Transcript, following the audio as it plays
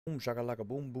Boom shakalaka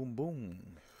boom boom boom.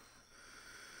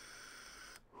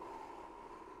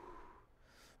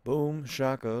 Boom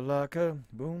shakalaka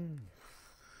boom.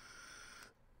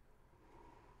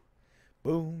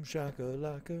 Boom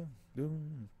shakalaka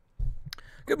boom.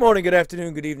 Good morning, good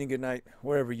afternoon, good evening, good night,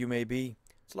 wherever you may be.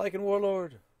 It's Lycan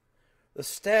Warlord, the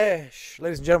stash.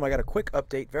 Ladies and gentlemen, I got a quick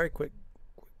update, very quick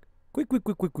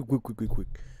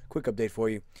update for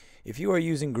you. If you are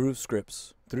using Groove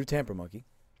scripts through Tamper Monkey,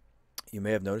 you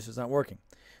may have noticed it's not working.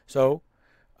 So,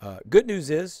 good news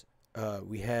is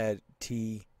we had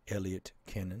T. Elliott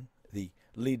Kennan, the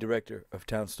lead director of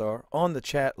Townstar, on the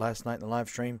chat last night in the live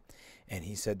stream, and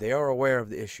he said they are aware of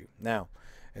the issue. Now,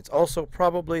 it's also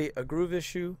probably a Groove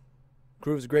issue.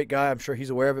 Groove's a great guy. I'm sure he's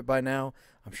aware of it by now.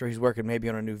 I'm sure he's working maybe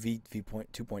on a new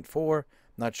V2.4.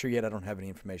 Not sure yet. I don't have any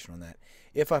information on that.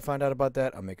 If I find out about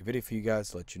that, I'll make a video for you guys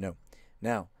to let you know.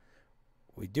 Now,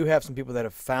 we do have some people that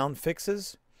have found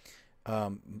fixes.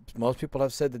 Most people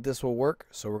have said that this will work,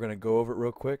 so we're going to go over it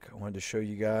real quick. I wanted to show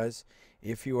you guys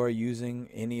if you are using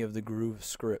any of the Groove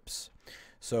scripts.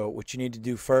 So what you need to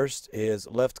do first is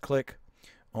left click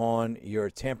on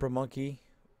your Tamper Monkey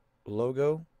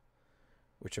logo,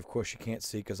 which of course you can't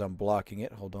see because I'm blocking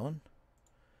it. Hold on.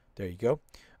 There you go.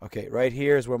 Okay, right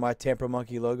here is where my Tamper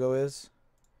Monkey logo is.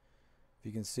 If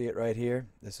you can see it right here,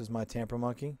 this is my Tamper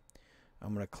Monkey.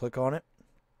 I'm going to click on it.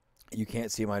 You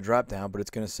can't see my drop down, but it's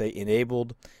going to say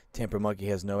enabled. Tamper Monkey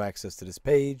has no access to this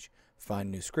page. Find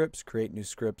new scripts, create new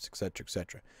scripts, etc.,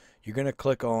 etc. You're going to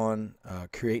click on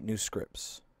create new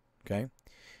scripts. Okay.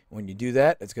 When you do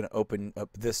that, it's going to open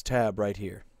up this tab right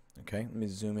here. Okay. Let me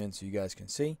zoom in so you guys can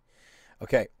see.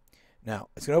 Okay. Now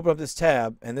it's going to open up this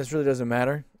tab, and this really doesn't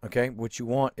matter. Okay. What you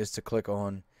want is to click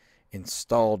on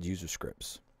installed user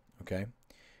scripts. Okay.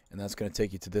 And that's going to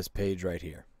take you to this page right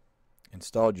here.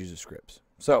 Installed user scripts.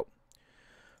 So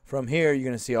from here, you're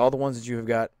going to see all the ones that you have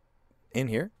got in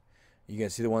here. You're going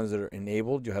to see the ones that are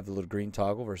enabled. You'll have the little green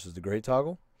toggle versus the gray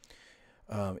toggle.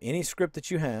 Any script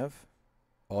that you have,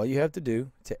 all you have to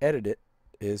do to edit it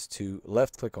is to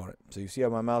left click on it. So you see how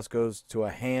my mouse goes to a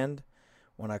hand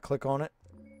when I click on it?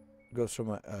 It goes from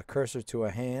a cursor to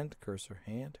a hand. Cursor,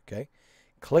 hand. Okay.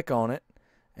 Click on it,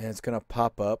 and it's going to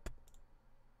pop up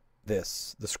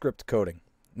this, the script coding.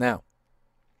 Now,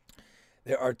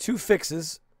 there are two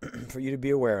fixes for you to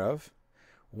be aware of.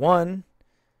 One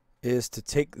is to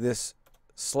take this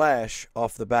slash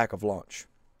off the back of launch.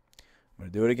 I'm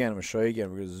going to do it again. I'm going to show you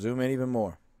again. We're going to zoom in even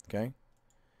more. Okay.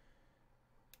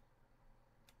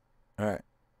 All right.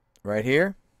 Right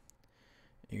here,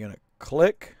 you're going to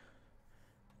click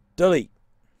delete.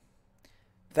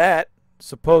 That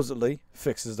supposedly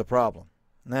fixes the problem.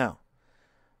 Now,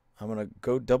 I'm going to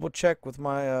go double check with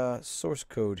my source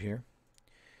code here.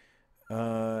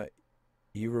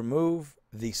 You remove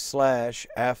the slash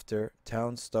after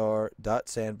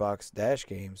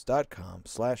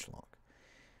townstar.sandbox-games.com/long.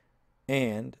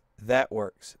 And that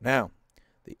works. Now,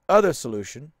 the other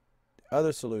solution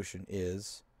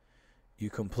is you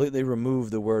completely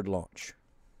remove the word launch.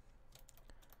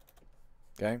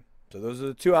 Okay? So those are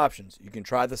the two options. You can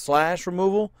try the slash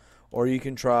removal, or you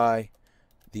can try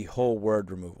the whole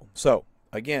word removal. So,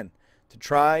 again, to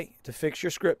try to fix your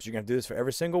scripts, you're going to do this for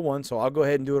every single one. So I'll go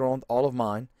ahead and do it on all of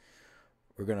mine.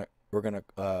 We're gonna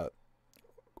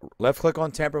left click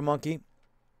on Tamper Monkey,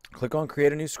 click on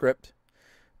create a new script.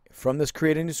 From this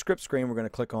create a new script screen, we're going to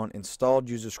click on installed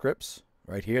user scripts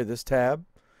right here, this tab.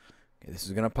 Okay, this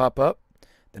is going to pop up.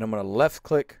 Then I'm going to left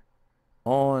click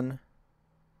on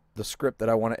the script that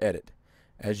I want to edit.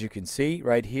 As you can see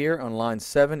right here on line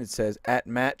 7, it says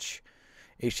 @match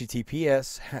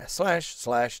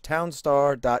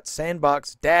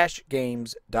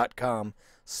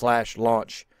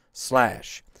https://townstar.sandbox-games.com/launch/.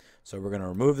 So we're going to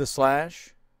remove the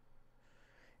slash.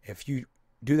 If you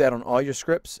do that on all your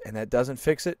scripts and that doesn't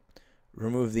fix it,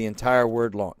 remove the entire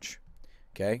word launch.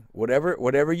 Okay?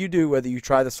 Whatever you do, whether you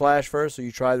try the slash first or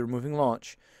you try the removing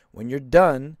launch, when you're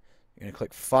done, you're going to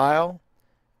click File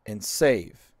and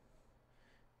Save.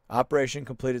 Operation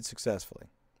completed successfully.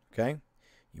 Okay?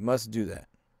 You must do that.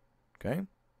 Okay?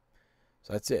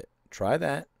 So that's it. Try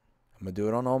that. I'm going to do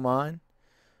it on all mine.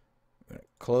 I'm going to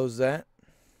close that.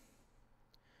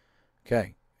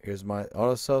 Okay. Here's my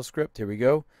autosell script. Here we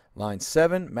go. Line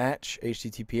 7, match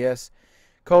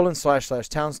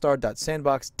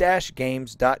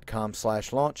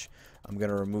https://townstar.sandbox-games.com/launch. I'm going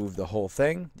to remove the whole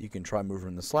thing. You can try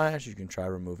moving the slash. You can try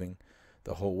removing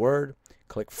the whole word.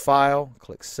 Click File,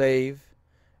 click Save,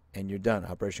 and you're done.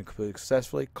 Operation completed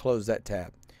successfully. Close that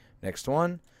tab. Next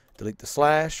one, delete the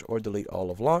slash or delete all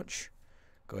of launch.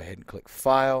 Go ahead and click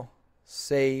File,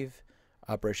 Save.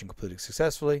 Operation completed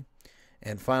successfully.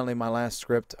 And finally, my last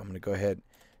script, I'm going to go ahead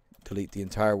delete the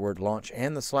entire word launch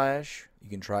and the slash. You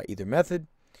can try either method.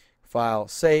 File,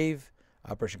 save,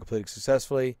 operation completed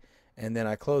successfully, and then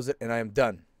I close it and I am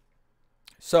done.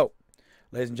 So,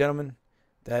 ladies and gentlemen,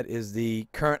 that is the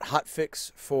current hot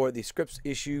fix for the scripts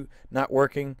issue not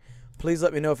working. Please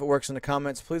let me know if it works in the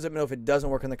comments. Please let me know if it doesn't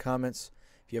work in the comments.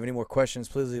 If you have any more questions,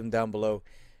 please leave them down below.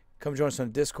 Come join us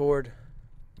on Discord.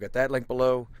 We've got that link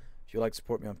below. If you'd like to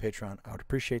support me on Patreon, I would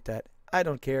appreciate that. I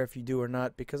don't care if you do or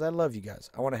not because I love you guys.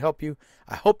 I want to help you.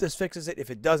 I hope this fixes it. If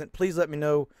it doesn't, please let me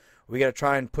know. We got to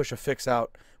try and push a fix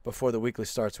out before the weekly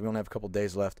starts. We only have a couple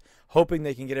days left. Hoping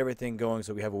they can get everything going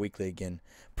so we have a weekly again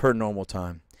per normal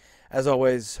time. As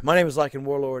always, my name is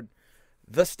lycanwarlord,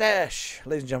 the Stash.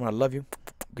 Ladies and gentlemen, I love you.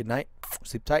 Good night.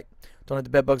 Sleep tight. Don't let the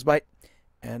bed bugs bite.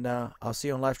 And I'll see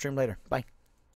you on live stream later. Bye.